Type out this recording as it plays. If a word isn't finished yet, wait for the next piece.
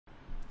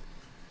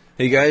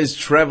Hey guys,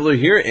 Traveler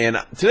here, and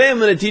today I'm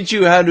going to teach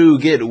you how to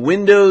get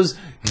Windows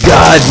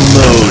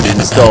GodMode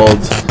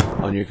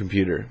installed on your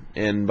computer.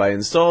 And by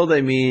installed, I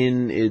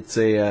mean it's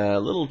a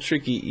little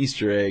tricky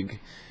Easter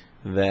egg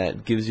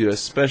that gives you a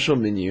special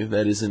menu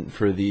that isn't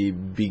for the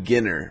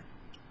beginner.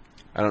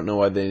 I don't know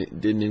why they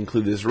didn't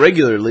include this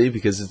regularly,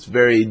 because it's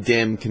very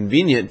damn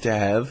convenient to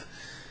have.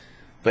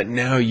 But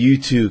now you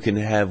too can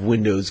have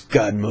Windows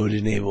GodMode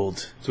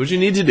enabled. So what you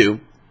need to do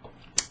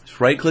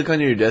is right-click on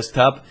your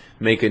desktop,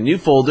 make a new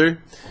folder,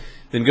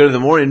 then go to the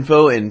More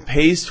Info and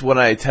paste what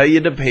I tell you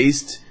to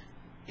paste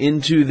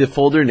into the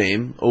folder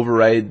name,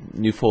 override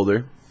new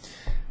folder,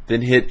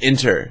 then hit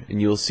Enter,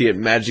 and you'll see it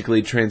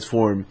magically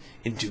transform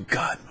into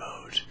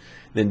GodMode.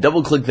 Then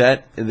double-click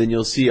that, and then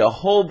you'll see a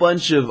whole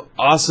bunch of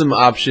awesome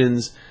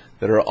options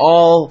that are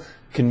all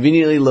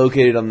conveniently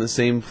located on the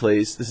same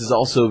place. This is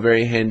also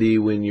very handy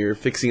when you're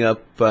fixing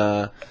up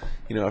a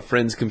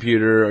friend's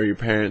computer or your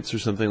parents or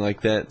something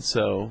like that.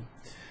 So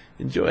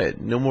enjoy it.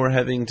 No more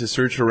having to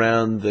search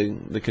around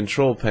the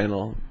control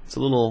panel. It's a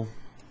little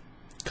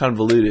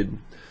convoluted.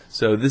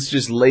 So this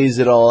just lays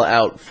it all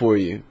out for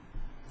you.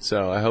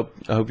 So I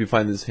hope you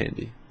find this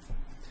handy.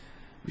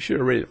 Be sure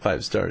to rate it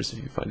 5 stars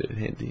if you find it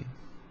handy.